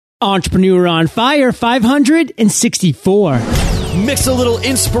Entrepreneur on Fire 564. Mix a little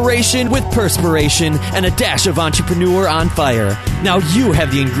inspiration with perspiration and a dash of entrepreneur on fire. Now you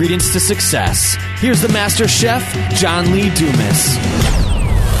have the ingredients to success. Here's the master chef, John Lee Dumas.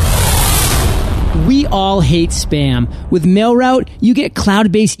 We all hate spam. With MailRoute, you get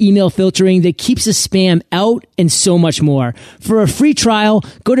cloud-based email filtering that keeps the spam out and so much more. For a free trial,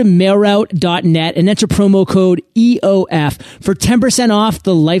 go to mailroute.net and enter promo code EOF for 10% off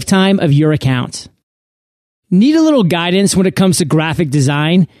the lifetime of your account. Need a little guidance when it comes to graphic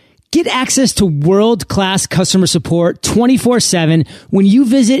design? Get access to world-class customer support 24/7 when you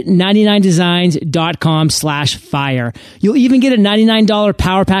visit 99designs.com/fire. You'll even get a $99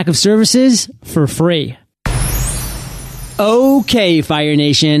 power pack of services for free. Okay, Fire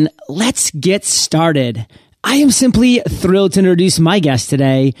Nation, let's get started. I am simply thrilled to introduce my guest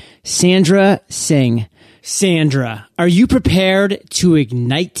today, Sandra Singh. Sandra, are you prepared to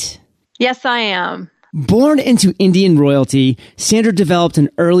ignite? Yes, I am. Born into Indian royalty, Sandra developed an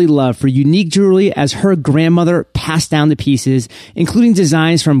early love for unique jewelry as her grandmother passed down the pieces, including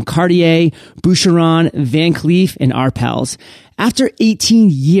designs from Cartier, Boucheron, Van Cleef, and Arpels. After 18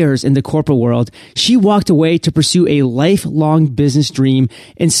 years in the corporate world, she walked away to pursue a lifelong business dream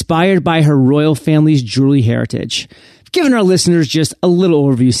inspired by her royal family's jewelry heritage. I've given our listeners just a little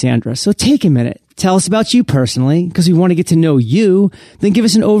overview, Sandra, so take a minute. Tell us about you personally, because we want to get to know you, then give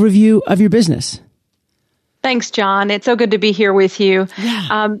us an overview of your business. Thanks, John. It's so good to be here with you.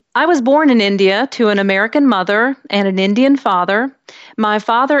 Yeah. I was born in India to an American mother and an Indian father. My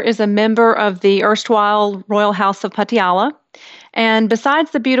father is a member of the erstwhile Royal House of Patiala. And besides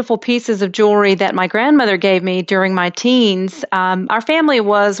the beautiful pieces of jewelry that my grandmother gave me during my teens, our family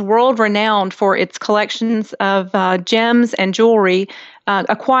was world-renowned for its collections of gems and jewelry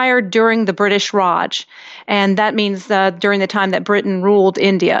acquired during the British Raj. And that means during the time that Britain ruled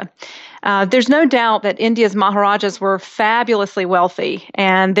India. There's no doubt that India's Maharajas were fabulously wealthy,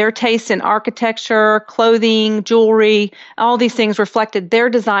 and their taste in architecture, clothing, jewelry, all these things reflected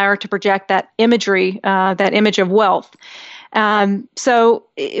their desire to project that imagery, that image of wealth. So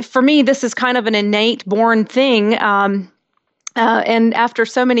for me, this is kind of an innate born thing. And after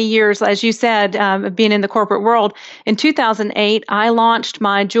so many years, as you said, of being in the corporate world, in 2008, I launched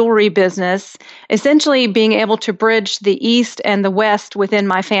my jewelry business, essentially being able to bridge the East and the West within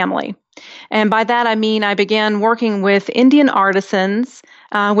my family. And by that, I mean I began working with Indian artisans,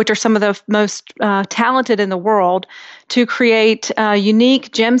 which are some of the most talented in the world, to create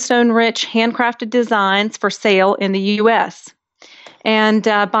unique gemstone-rich handcrafted designs for sale in the U.S. And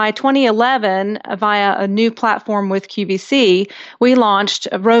by 2011, via a new platform with QVC, we launched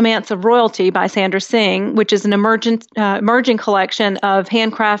Romance of Royalty by Sandra Singh, which is an emerging collection of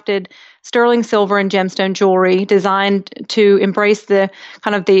handcrafted sterling silver and gemstone jewelry designed to embrace the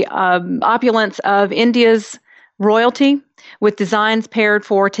kind of the opulence of India's royalty with designs paired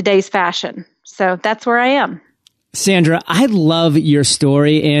for today's fashion. So that's where I am. Sandra, I love your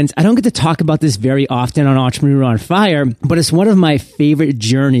story, and I don't get to talk about this very often on Entrepreneur on Fire, but it's one of my favorite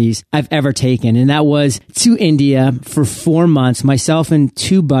journeys I've ever taken, and that was to India for 4 months. Myself and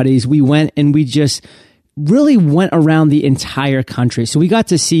two buddies, we went and we just really went around the entire country. So we got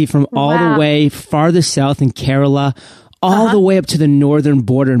to see from all the way farthest south in Kerala, all the way up to the northern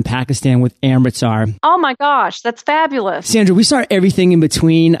border in Pakistan with Amritsar. Oh my gosh, that's fabulous. Sandra, we saw everything in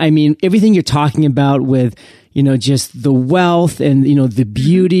between. I mean, everything you're talking about with, you know, just the wealth and, you know, the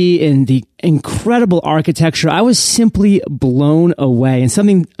beauty and the incredible architecture. I was simply blown away. And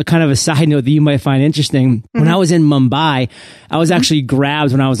something, kind of a side note that you might find interesting, when I was in Mumbai, I was actually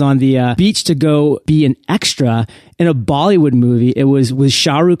grabbed when I was on the beach to go be an extra in a Bollywood movie. It was with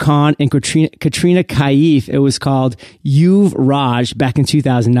Shah Rukh Khan and Katrina Kaif. It was called Yuvraj back in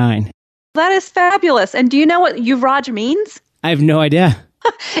 2009. That is fabulous. And do you know what Yuvraj means? I have no idea.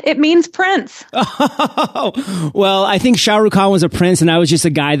 It means prince. Oh, well, I think Shah Rukh Khan was a prince, and I was just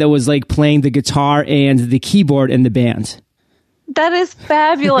a guy that was like playing the guitar and the keyboard in the band. That is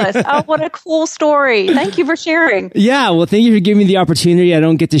fabulous. Oh, what a cool story. Thank you for sharing. Yeah, well, thank you for giving me the opportunity. I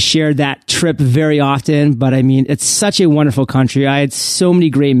don't get to share that trip very often, but I mean, it's such a wonderful country. I had so many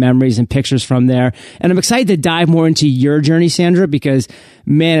great memories and pictures from there. And I'm excited to dive more into your journey, Sandra, because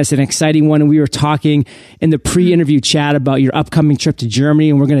man, it's an exciting one. And we were talking in the pre-interview chat about your upcoming trip to Germany,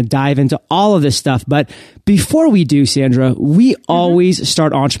 and we're going to dive into all of this stuff. But before we do, Sandra, we always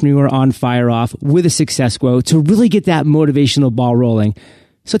start Entrepreneur on Fire off with a success quote to really get that motivational ball rolling.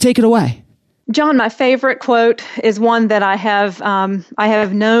 So take it away. John, my favorite quote is one that I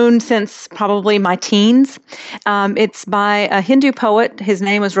have known since probably my teens. It's by a Hindu poet. His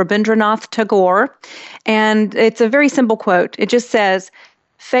name is Rabindranath Tagore. And it's a very simple quote. It just says,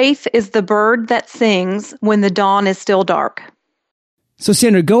 Faith is the bird that sings when the dawn is still dark. So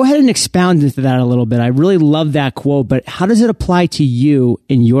Sandra, go ahead and expound into that a little bit. I really love that quote, but how does it apply to you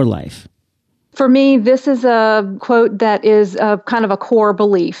in your life? For me, this is a quote that is kind of a core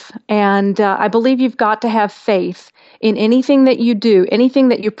belief. And I believe you've got to have faith in anything that you do, anything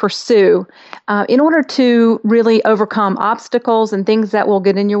that you pursue, in order to really overcome obstacles and things that will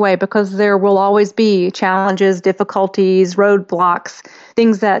get in your way, because there will always be challenges, difficulties, roadblocks,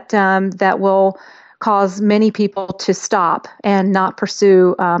 things that that will cause many people to stop and not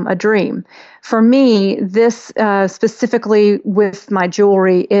pursue a dream. For me, this specifically with my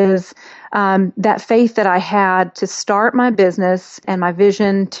jewelry is that faith that I had to start my business and my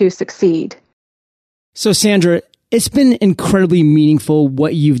vision to succeed. So Sandra, it's been incredibly meaningful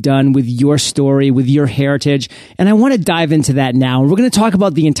what you've done with your story, with your heritage, and I want to dive into that now. We're going to talk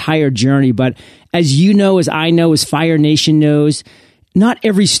about the entire journey, but as you know, as I know, as Fire Nation knows, not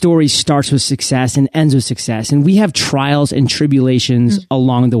every story starts with success and ends with success. And we have trials and tribulations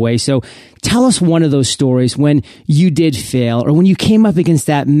along the way. So tell us one of those stories when you did fail or when you came up against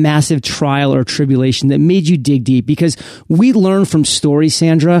that massive trial or tribulation that made you dig deep, because we learn from stories,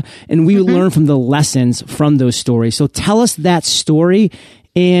 Sandra, and we learn from the lessons from those stories. So tell us that story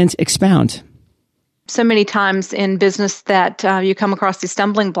and expound. So many times in business that you come across these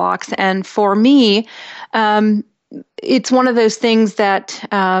stumbling blocks. And for me, it's one of those things that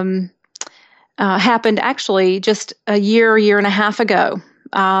happened actually just a year and a half ago.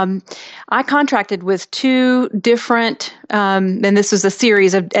 I contracted with two different, and this was a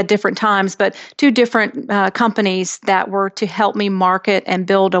series at different times, but two different companies that were to help me market and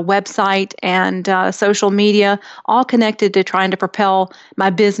build a website and social media, all connected to trying to propel my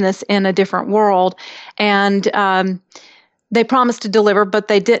business in a different world. And they promised to deliver, but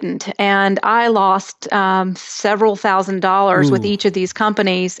they didn't. And I lost several $1,000s with each of these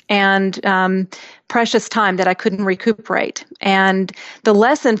companies and precious time that I couldn't recuperate. And the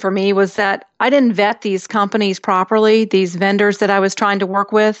lesson for me was that I didn't vet these companies properly, these vendors that I was trying to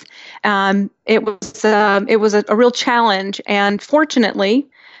work with. It was a real challenge. And fortunately,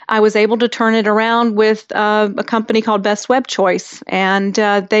 I was able to turn it around with a company called Best Web Choice. And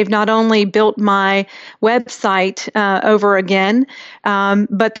they've not only built my website over again,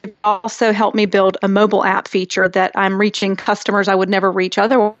 but they've also helped me build a mobile app feature that I'm reaching customers I would never reach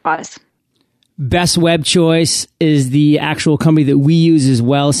otherwise. Best Web Choice is the actual company that we use as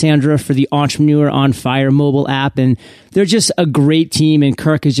well, Sandra, for the Entrepreneur on Fire mobile app. And they're just a great team. And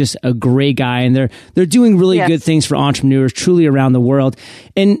Kirk is just a great guy. And they're doing really good things for entrepreneurs truly around the world.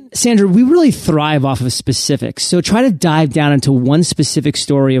 And Sandra, we really thrive off of specifics. So try to dive down into one specific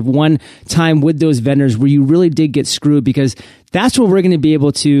story of one time with those vendors where you really did get screwed, because that's where we're going to be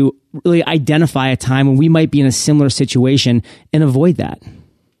able to really identify a time when we might be in a similar situation and avoid that.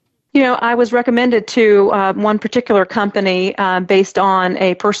 You know, I was recommended to one particular company based on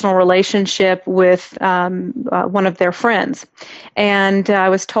a personal relationship with one of their friends. And I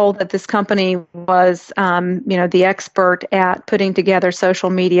was told that this company was, the expert at putting together social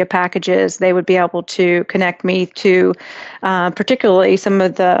media packages. They would be able to connect me to particularly some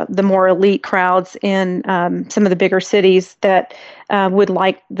of the more elite crowds in some of the bigger cities that would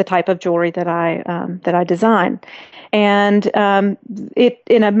like the type of jewelry that I design. And it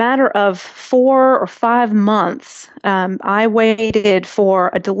in a matter of 4 or 5 months, I waited for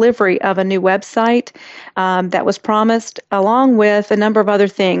a delivery of a new website that was promised, along with a number of other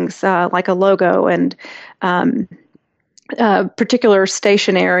things like a logo and particular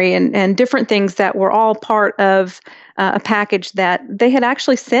stationery and different things that were all part of a package that they had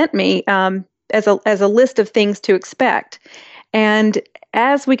actually sent me as a list of things to expect. And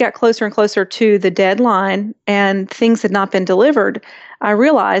as we got closer and closer to the deadline and things had not been delivered, I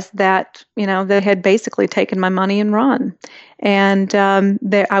realized that, they had basically taken my money and run. And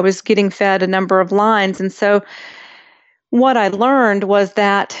I was getting fed a number of lines. And so what I learned was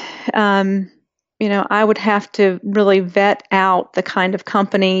that, I would have to really vet out the kind of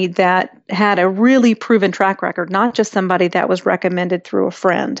company that had a really proven track record, not just somebody that was recommended through a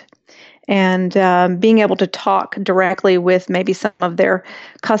friend. And being able to talk directly with maybe some of their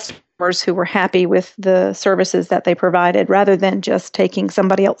customers who were happy with the services that they provided, rather than just taking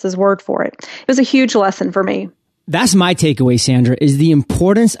somebody else's word for it. It was a huge lesson for me. That's my takeaway, Sandra, is the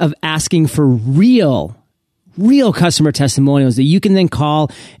importance of asking for real customer testimonials that you can then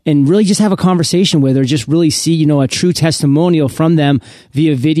call and really just have a conversation with, or just really see, a true testimonial from them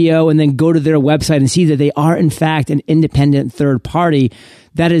via video, and then go to their website and see that they are in fact an independent third party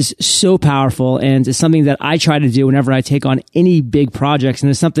that is so powerful, and it's something that I try to do whenever I take on any big projects. And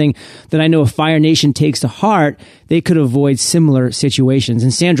it's something that I know if Fire Nation takes to heart, they could avoid similar situations.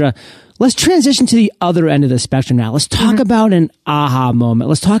 And Sandra, let's transition to the other end of the spectrum now. Let's talk about an aha moment.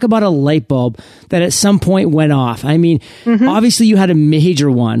 Let's talk about a light bulb that at some point went off. I mean, obviously you had a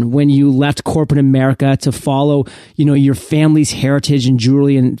major one when you left corporate America to follow, your family's heritage and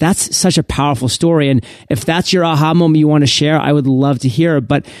jewelry. And that's such a powerful story. And if that's your aha moment you want to share, I would love to hear it.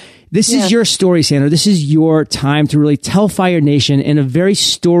 But this is your story, Sandra. This is your time to really tell Fire Nation in a very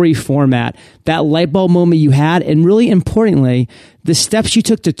story format that light bulb moment you had, and really importantly, the steps you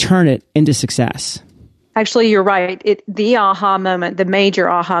took to turn it into success. Actually, you're right. The aha moment, the major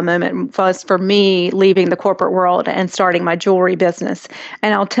aha moment was for me leaving the corporate world and starting my jewelry business.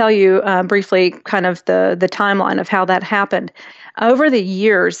 And I'll tell you briefly kind of the timeline of how that happened. Over the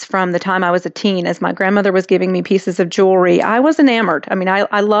years from the time I was a teen, as my grandmother was giving me pieces of jewelry, I was enamored. I mean,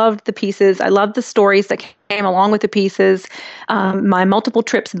 I loved the pieces. I loved the stories that came along with the pieces. My multiple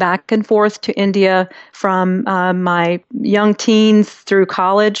trips back and forth to India from my young teens through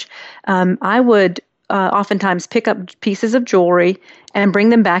college, I would oftentimes pick up pieces of jewelry and bring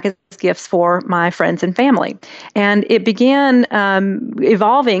them back as gifts for my friends and family. And it began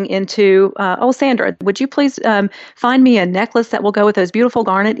evolving into, Sandra, would you please find me a necklace that will go with those beautiful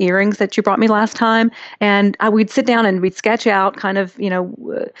garnet earrings that you brought me last time? And we'd sit down and we'd sketch out kind of,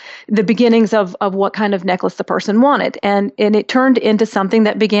 the beginnings of what kind of necklace the person wanted. And it turned into something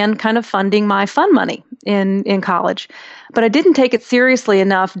that began kind of funding my fun money in college. But I didn't take it seriously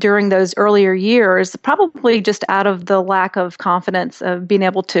enough during those earlier years, probably just out of the lack of confidence of being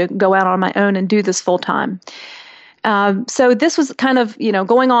able to go out on my own and do this full time. So this was kind of,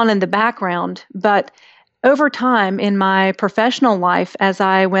 going on in the background. But over time in my professional life, as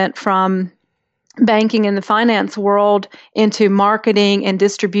I went from banking in the finance world into marketing and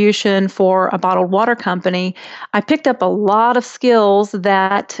distribution for a bottled water company, I picked up a lot of skills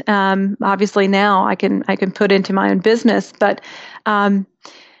that obviously now I can put into my own business. But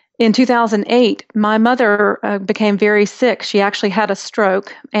in 2008, my mother became very sick. She actually had a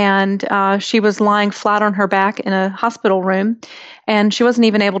stroke, and she was lying flat on her back in a hospital room, and she wasn't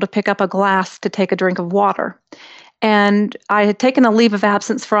even able to pick up a glass to take a drink of water. And I had taken a leave of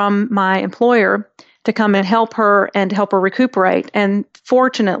absence from my employer to come and help her and help her recuperate. And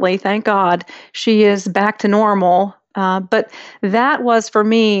fortunately, thank God, she is back to normal. But that was for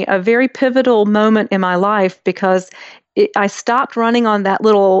me a very pivotal moment in my life, because I stopped running on that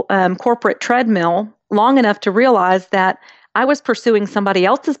little corporate treadmill long enough to realize that I was pursuing somebody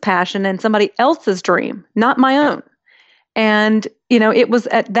else's passion and somebody else's dream, not my own. And, it was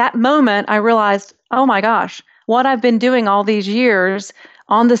at that moment I realized, oh my gosh, what I've been doing all these years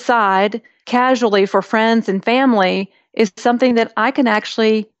on the side, casually for friends and family, is something that I can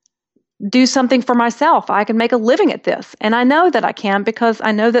actually do something for myself. I can make a living at this. And I know that I can, because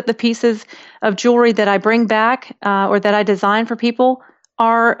I know that the pieces of jewelry that I bring back or that I design for people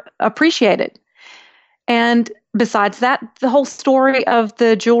are appreciated. And besides that, the whole story of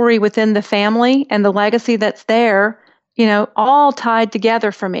the jewelry within the family and the legacy that's there, all tied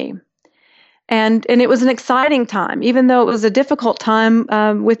together for me. And it was an exciting time, even though it was a difficult time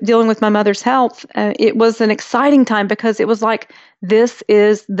with dealing with my mother's health. It was an exciting time because it was like, this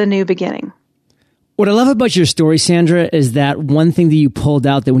is the new beginning. What I love about your story, Sandra, is that one thing that you pulled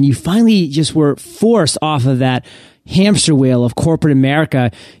out, that when you finally just were forced off of that hamster wheel of corporate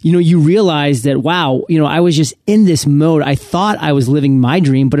America, you realize that, wow, I was just in this mode. I thought I was living my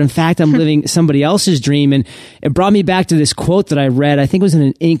dream, but in fact, I'm living somebody else's dream. And it brought me back to this quote that I read, I think it was in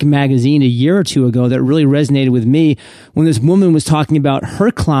an Inc. magazine a year or two ago, that really resonated with me, when this woman was talking about her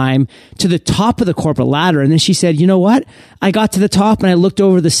climb to the top of the corporate ladder. And then she said, you know what? I got to the top and I looked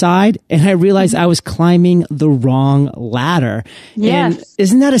over the side and I realized I was climbing the wrong ladder. Yes. And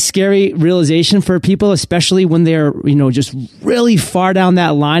isn't that a scary realization for people, especially when they're, just really far down that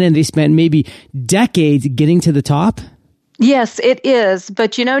line and they spent maybe decades getting to the top? Yes, it is.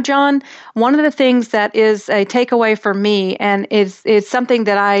 But John, one of the things that is a takeaway for me, and is something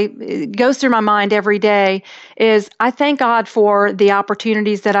that it goes through my mind every day, is I thank God for the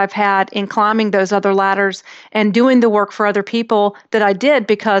opportunities that I've had in climbing those other ladders and doing the work for other people that I did,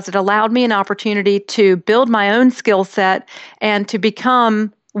 because it allowed me an opportunity to build my own skill set and to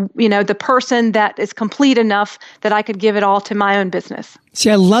become the person that is complete enough that I could give it all to my own business. See,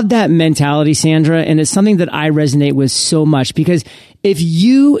 I love that mentality, Sandra, and it's something that I resonate with so much because if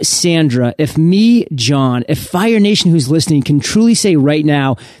you, Sandra, if me, John, if Fire Nation who's listening can truly say right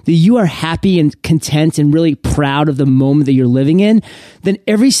now that you are happy and content and really proud of the moment that you're living in, then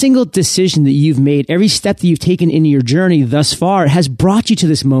every single decision that you've made, every step that you've taken in your journey thus far has brought you to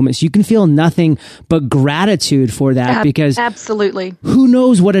this moment. So you can feel nothing but gratitude for that because absolutely, who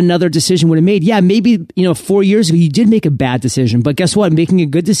knows what another decision would have made. Yeah, maybe, 4 years ago you did make a bad decision, but guess what? Making a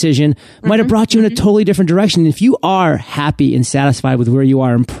good decision might have brought you in a totally different direction. If you are happy and satisfied with where you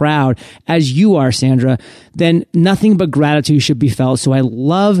are and proud as you are, Sandra, then nothing but gratitude should be felt. So I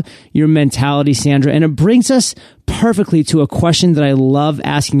love your mentality, Sandra, and it brings us perfectly to a question that I love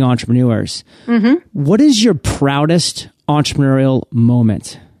asking entrepreneurs. What is your proudest entrepreneurial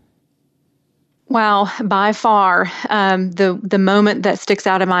moment? Wow, by far, the moment that sticks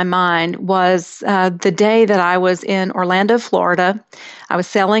out in my mind was the day that I was in Orlando, Florida. I was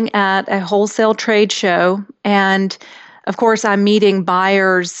selling at a wholesale trade show, and of course, I'm meeting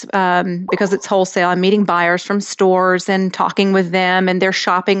buyers because it's wholesale. I'm meeting buyers from stores and talking with them, and they're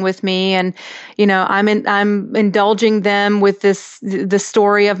shopping with me. And I'm indulging them with the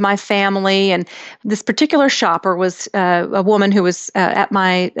story of my family. And this particular shopper was a woman who was at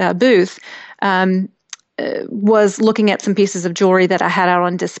my booth. Was looking at some pieces of jewelry that I had out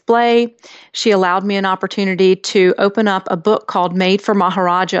on display. She allowed me an opportunity to open up a book called Made for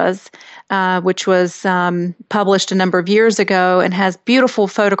Maharajas, which was published a number of years ago and has beautiful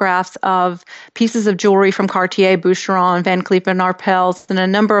photographs of pieces of jewelry from Cartier, Boucheron, Van Cleef & Arpels, and a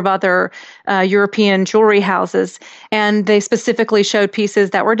number of other European jewelry houses. And they specifically showed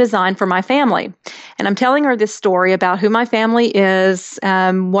pieces that were designed for my family. And I'm telling her this story about who my family is,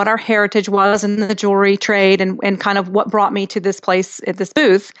 what our heritage was in the jewelry trade, and kind of what brought me to this place at this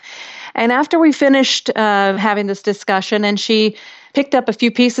booth. And after we finished having this discussion, and she picked up a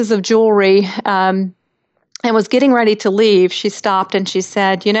few pieces of jewelry and was getting ready to leave, she stopped and she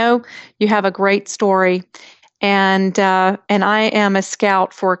said, you have a great story. And I am a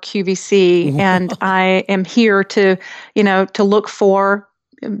scout for QVC, and I am here to look for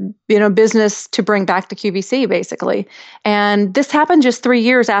business to bring back to QVC, basically. And this happened just 3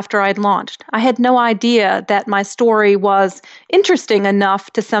 years after I'd launched. I had no idea that my story was interesting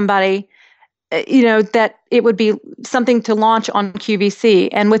enough to somebody, that it would be something to launch on QVC.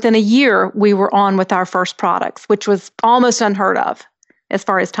 And within a year, we were on with our first products, which was almost unheard of as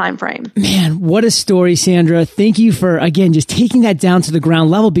far as time frame. Man, what a story, Sandra. Thank you for, again, just taking that down to the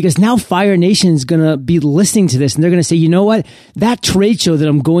ground level, because now Fire Nation is going to be listening to this and they're going to say, you know what, that trade show that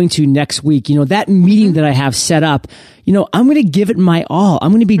I'm going to next week, that meeting that I have set up, I'm going to give it my all. I'm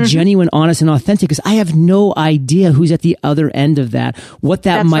going to be genuine, honest, and authentic, because I have no idea who's at the other end of that, what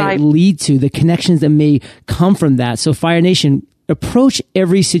that might lead to, the connections that may come from that. So Fire Nation, approach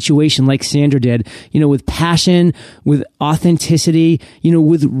every situation like Sandra did, with passion, with authenticity,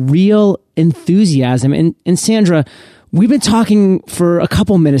 with real enthusiasm. And Sandra, we've been talking for a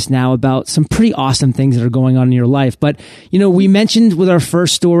couple minutes now about some pretty awesome things that are going on in your life. But, we mentioned with our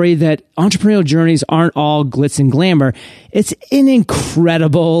first story that entrepreneurial journeys aren't all glitz and glamour. It's an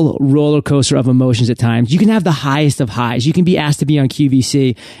incredible roller coaster of emotions at times. You can have the highest of highs. You can be asked to be on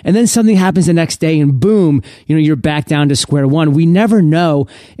QVC, and then something happens the next day and boom, you're back down to square one. We never know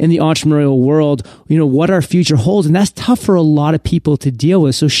in the entrepreneurial world, what our future holds. And that's tough for a lot of people to deal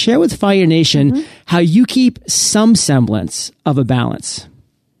with. So share with Fire Nation how you keep some semblance of a balance.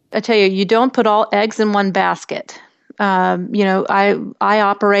 I tell you, you don't put all eggs in one basket. I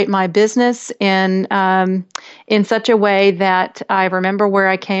operate my business in such a way that I remember where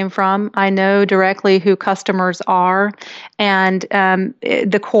I came from. I know directly who customers are, and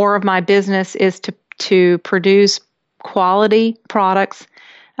the core of my business is to produce quality products,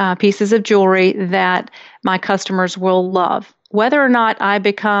 pieces of jewelry that my customers will love. Whether or not I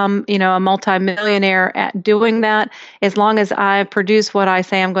become, a multimillionaire at doing that, as long as I produce what I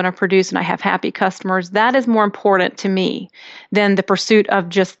say I'm going to produce and I have happy customers, that is more important to me than the pursuit of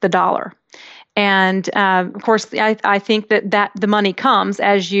just the dollar. And of course, I think that the money comes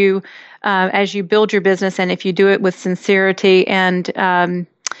as you build your business, and if you do it with sincerity and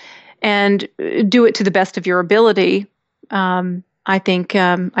do it to the best of your ability, I think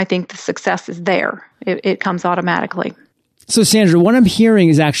the success is there. It comes automatically. So Sandra, what I'm hearing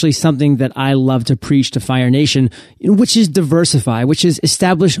is actually something that I love to preach to Fire Nation, which is diversify, which is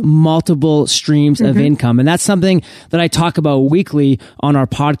establish multiple streams of income. And that's something that I talk about weekly on our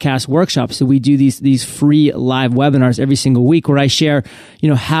podcast workshops. So we do these free live webinars every single week where I share,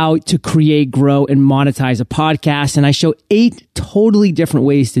 how to create, grow, and monetize a podcast. And I show 8 totally different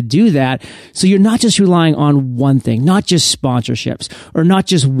ways to do that. So you're not just relying on one thing, not just sponsorships, or not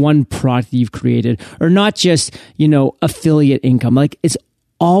just one product that you've created, or not just, affiliate income. Like, it's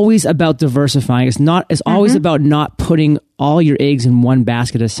always about diversifying. It's always about not putting all your eggs in one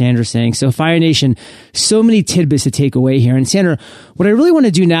basket, as Sandra's saying. So Fire Nation, so many tidbits to take away here. And Sandra, what I really want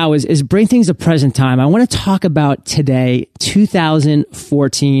to do now is bring things to present time. I want to talk about today,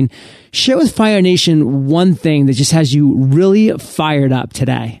 2014. Share with Fire Nation one thing that just has you really fired up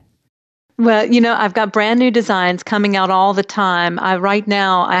today. Well, I've got brand new designs coming out all the time. Right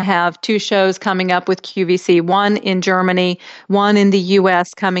now, I have 2 shows coming up with QVC, one in Germany, one in the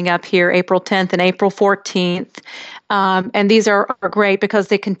U.S. coming up here April 10th and April 14th. And these are great because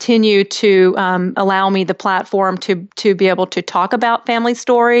they continue to allow me the platform to be able to talk about family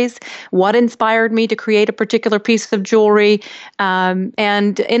stories, what inspired me to create a particular piece of jewelry,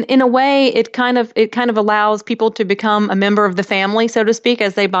 and in a way, it kind of allows people to become a member of the family, so to speak,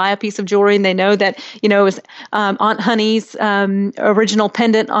 as they buy a piece of jewelry and they know that it was Aunt Honey's original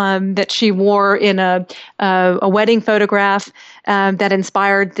pendant that she wore in a wedding photograph that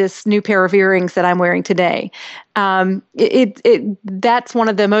inspired this new pair of earrings that I'm wearing today. That's one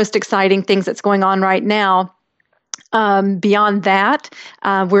of the most exciting things that's going on right now. Beyond that,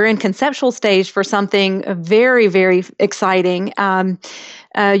 we're in conceptual stage for something very, very exciting.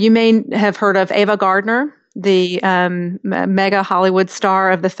 You may have heard of Ava Gardner, the mega Hollywood star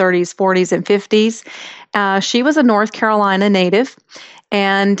of the 30s, 40s, and 50s. She was a North Carolina native.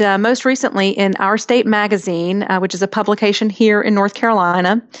 And most recently in Our State magazine, which is a publication here in North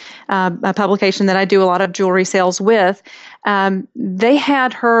Carolina, a publication that I do a lot of jewelry sales with, they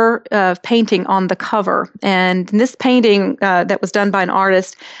had her painting on the cover. And this painting that was done by an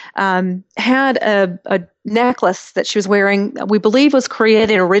artist had a necklace that she was wearing, we believe was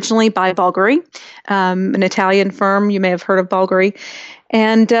created originally by Bulgari, an Italian firm. You may have heard of Bulgari.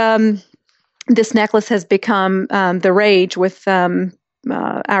 And this necklace has become the rage with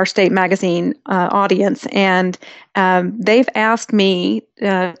Our State magazine audience, and they've asked me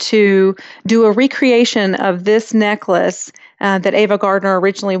to do a recreation of this necklace that Ava Gardner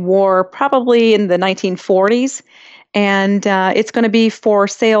originally wore probably in the 1940s. And it's going to be for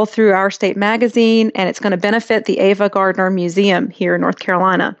sale through Our State magazine, and it's going to benefit the Ava Gardner Museum here in North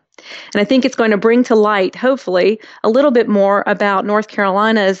Carolina. And I think it's going to bring to light, hopefully, a little bit more about North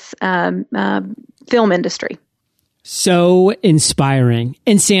Carolina's film industry. So inspiring.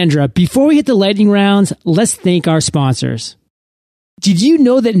 And Sandra, before we hit the lightning rounds, let's thank our sponsors. Did you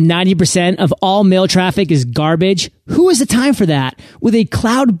know that 90% of all mail traffic is garbage? Who has the time for that? With a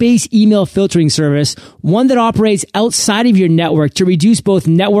cloud-based email filtering service, one that operates outside of your network to reduce both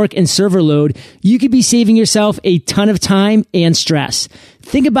network and server load, you could be saving yourself a ton of time and stress.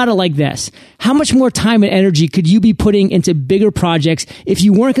 Think about it like this. How much more time and energy could you be putting into bigger projects if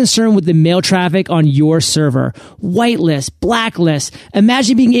you weren't concerned with the mail traffic on your server? Whitelist, blacklist.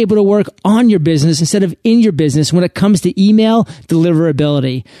 Imagine being able to work on your business instead of in your business when it comes to email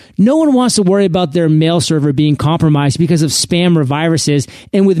deliverability. No one wants to worry about their mail server being compromised because of spam or viruses,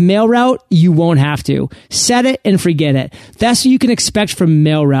 and with MailRoute, you won't have to. Set it and forget it. That's what you can expect from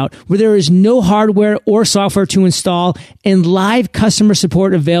MailRoute, where there is no hardware or software to install and live customer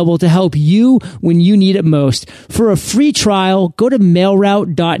support available to help you when you need it most. For a free trial, go to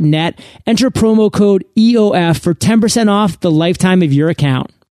mailroute.net, enter promo code EOF for 10% off the lifetime of your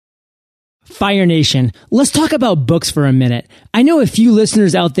account. Fire Nation, let's talk about books for a minute. I know a few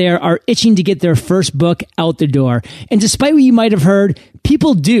listeners out there are itching to get their first book out the door. And despite what you might have heard,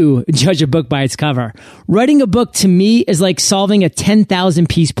 people do judge a book by its cover. Writing a book to me is like solving a 10,000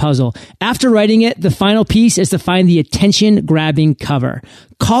 piece puzzle. After writing it, the final piece is to find the attention grabbing cover.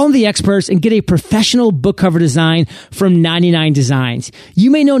 Call in the experts and get a professional book cover design from 99 Designs. You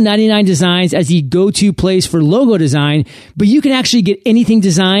may know 99 Designs as the go-to place for logo design, but you can actually get anything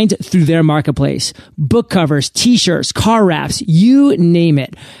designed through their marketplace. Book covers, t-shirts, car wraps, you name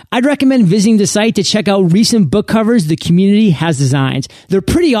it. I'd recommend visiting the site to check out recent book covers the community has designed. They're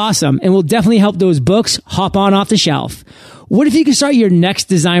pretty awesome and will definitely help those books hop on off the shelf. What if you could start your next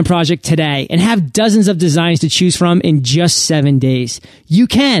design project today and have dozens of designs to choose from in just 7 days? You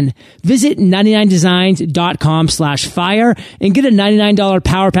can. Visit 99designs.com/fire and get a $99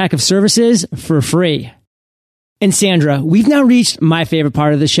 power pack of services for free. And Sandra, we've now reached my favorite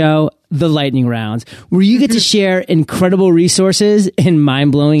part of the show, the lightning round, where you get to share incredible resources and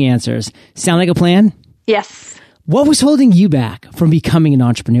mind-blowing answers. Sound like a plan? Yes. What was holding you back from becoming an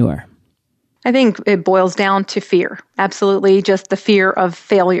entrepreneur? I think it boils down to fear. Absolutely, just the fear of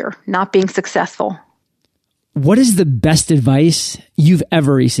failure, not being successful. What is the best advice you've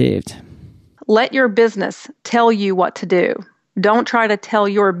ever received? Let your business tell you what to do. Don't try to tell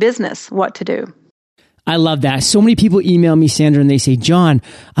your business what to do. I love that. So many people email me, Sandra, and they say, John,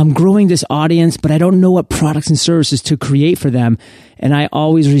 I'm growing this audience, but I don't know what products and services to create for them. And I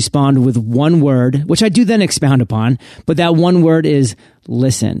always respond with one word, which I do then expound upon. But that one word is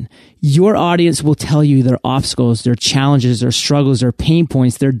listen. Your audience will tell you their obstacles, their challenges, their struggles, their pain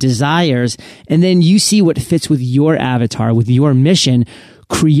points, their desires. And then you see what fits with your avatar, with your mission.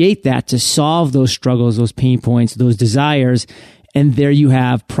 Create that to solve those struggles, those pain points, those desires. And there you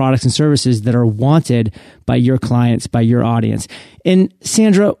have products and services that are wanted by your clients, by your audience. And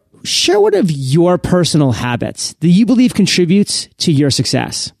Sandra, share one of your personal habits that you believe contributes to your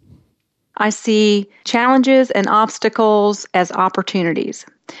success. I see challenges and obstacles as opportunities.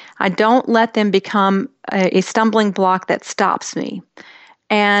 I don't let them become a stumbling block that stops me.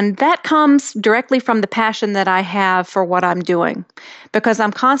 And that comes directly from the passion that I have for what I'm doing, because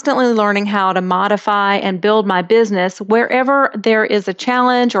I'm constantly learning how to modify and build my business wherever there is a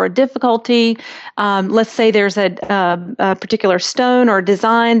challenge or a difficulty. Let's say there's a particular stone or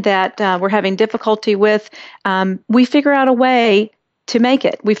design that we're having difficulty with. We figure out a way to make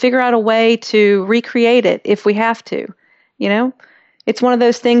it. We figure out a way to recreate it if we have to. You know, it's one of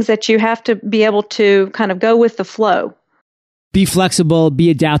those things that you have to be able to kind of go with the flow. Be flexible, be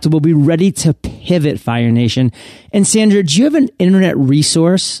adaptable, be ready to pivot, Fire Nation. And Sandra, do you have an internet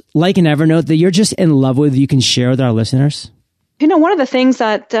resource like an Evernote that you're just in love with you can share with our listeners? You know, one of the things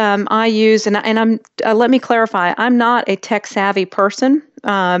that I use, and I'm let me clarify, I'm not a tech savvy person.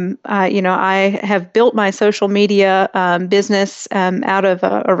 I have built my social media business out of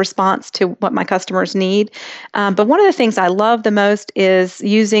a response to what my customers need. But one of the things I love the most is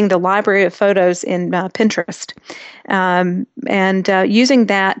using the library of photos in Pinterest, and using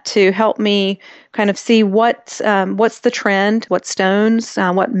that to help me kind of see what's the trend, what stones,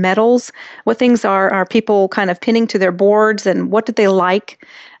 what metals, what things are people kind of pinning to their boards, and what do they like.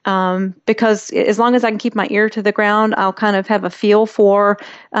 Because as long as I can keep my ear to the ground, I'll kind of have a feel for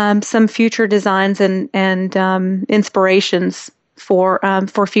some future designs and inspirations for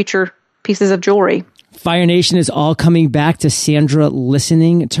future pieces of jewelry. Fire Nation is all coming back to Sandra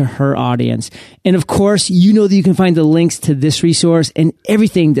listening to her audience. And of course, you know that you can find the links to this resource and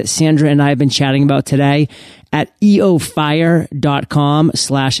everything that Sandra and I have been chatting about today at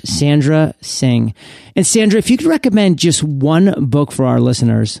eofire.com/Sandra Singh. And Sandra, if you could recommend just one book for our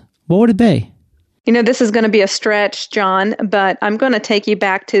listeners, what would it be? You know, this is going to be a stretch, John, but I'm going to take you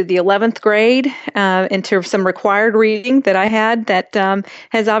back to the 11th grade, into some required reading that I had that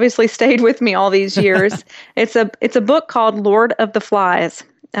has obviously stayed with me all these years. It's a book called Lord of the Flies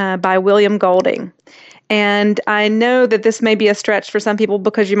by William Golding. And I know that this may be a stretch for some people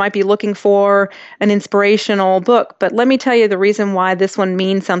because you might be looking for an inspirational book, but let me tell you the reason why this one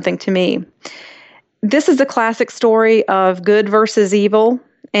means something to me. This is a classic story of good versus evil,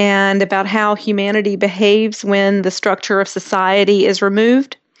 and about how humanity behaves when the structure of society is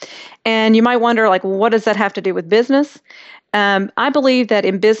removed. And you might wonder, like, well, what does that have to do with business? I believe that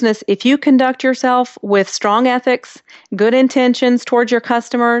in business, if you conduct yourself with strong ethics, good intentions towards your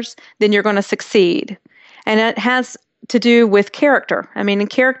customers, then you're going to succeed. And it has to do with character. I mean,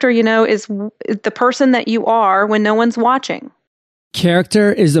 character, you know, is the person that you are when no one's watching.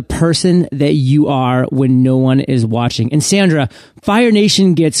 Character is the person that you are when no one is watching. And Sandra, Fire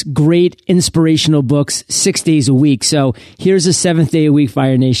Nation gets great inspirational books 6 days a week. So here's the 7th day a week,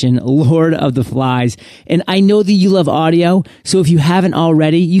 Fire Nation, Lord of the Flies. And I know that you love audio. So if you haven't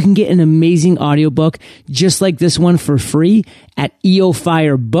already, you can get an amazing audiobook just like this one for free at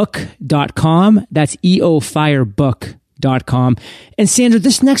eofirebook.com. That's eofirebook.com. And Sandra,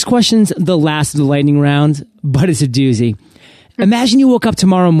 this next question's the last of the lightning round, but it's a doozy. Imagine you woke up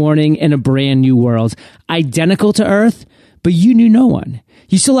tomorrow morning in a brand new world, identical to Earth, but you knew no one.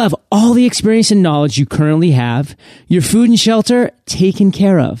 You still have all the experience and knowledge you currently have, your food and shelter taken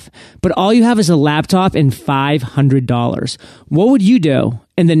care of, but all you have is a laptop and $500. What would you do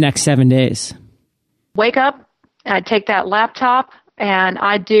in the next 7 days? Wake up, I'd take that laptop, and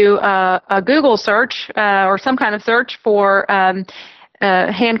I'd do a Google search or some kind of search for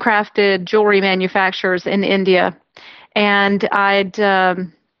handcrafted jewelry manufacturers in India. And I'd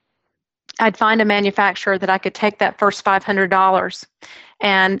find a manufacturer that I could take that first $500,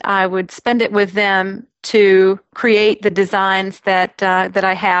 and I would spend it with them to create the designs that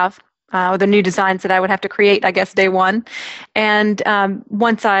I have the new designs that I would have to create, I guess, day one. And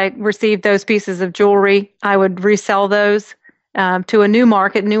once I received those pieces of jewelry, I would resell those to a new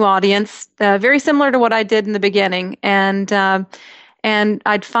market, new audience, very similar to what I did in the beginning. And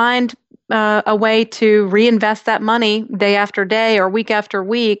I'd find a way to reinvest that money day after day or week after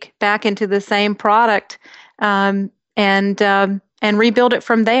week back into the same product, and rebuild it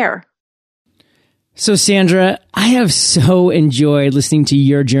from there. So Sandra, I have so enjoyed listening to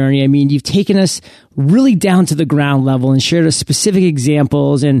your journey. I mean, you've taken us really down to the ground level and shared us specific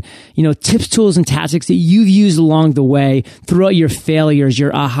examples and, tips, tools, and tactics that you've used along the way throughout your failures,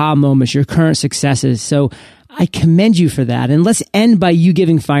 your aha moments, your current successes. So I commend you for that. And let's end by you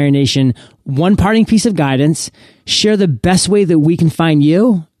giving Fire Nation one parting piece of guidance, share the best way that we can find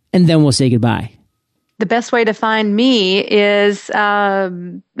you, and then we'll say goodbye. The best way to find me is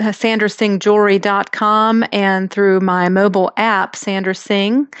sandrasinghjewelry.com and through my mobile app, Sandra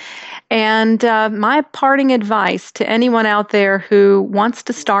Singh. And my parting advice to anyone out there who wants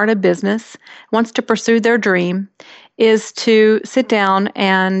to start a business, wants to pursue their dream, is to sit down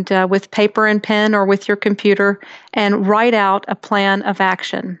and with paper and pen or with your computer and write out a plan of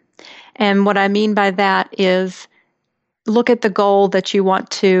action. And what I mean by that is look at the goal that you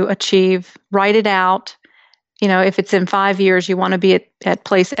want to achieve, write it out. If it's in 5 years, you want to be at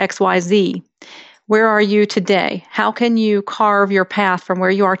place XYZ. Where are you today? How can you carve your path from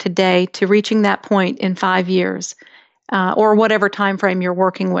where you are today to reaching that point in 5 years, or whatever time frame you're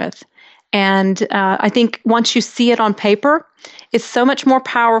working with? And I think once you see it on paper, it's so much more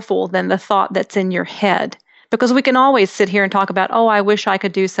powerful than the thought that's in your head. Because we can always sit here and talk about, oh, I wish I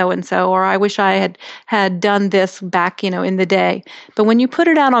could do so-and-so, or I wish I had done this back, in the day. But when you put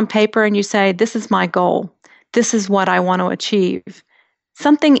it out on paper and you say, this is my goal, this is what I want to achieve,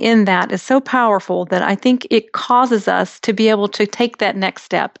 something in that is so powerful that I think it causes us to be able to take that next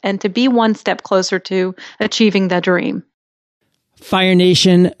step and to be one step closer to achieving the dream. Fire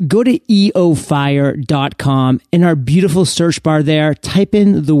Nation, go to eofire.com. In our beautiful search bar there, type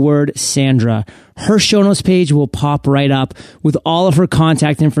in the word Sandra. Her show notes page will pop right up with all of her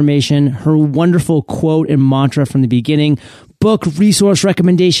contact information, her wonderful quote and mantra from the beginning, book, resource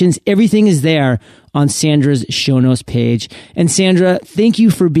recommendations, everything is there on Sandra's show notes page. And Sandra, thank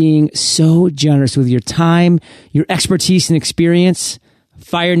you for being so generous with your time, your expertise and experience.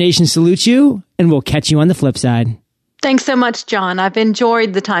 Fire Nation salutes you, and we'll catch you on the flip side. Thanks so much, John. I've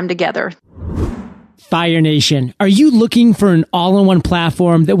enjoyed the time together. Fire Nation, are you looking for an all-in-one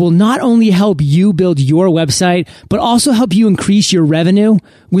platform that will not only help you build your website, but also help you increase your revenue?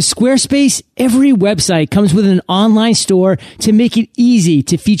 With Squarespace, every website comes with an online store to make it easy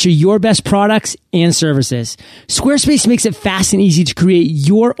to feature your best products and services. Squarespace makes it fast and easy to create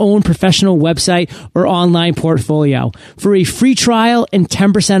your own professional website or online portfolio. For a free trial and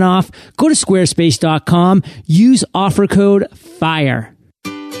 10% off, go to squarespace.com, use offer code FIRE.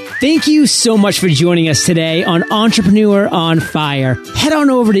 Thank you so much for joining us today on Entrepreneur on Fire. Head on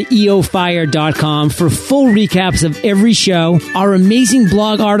over to eofire.com for full recaps of every show, our amazing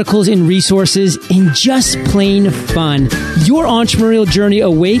blog articles and resources, and just plain fun. Your entrepreneurial journey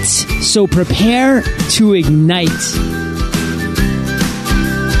awaits, so prepare to ignite.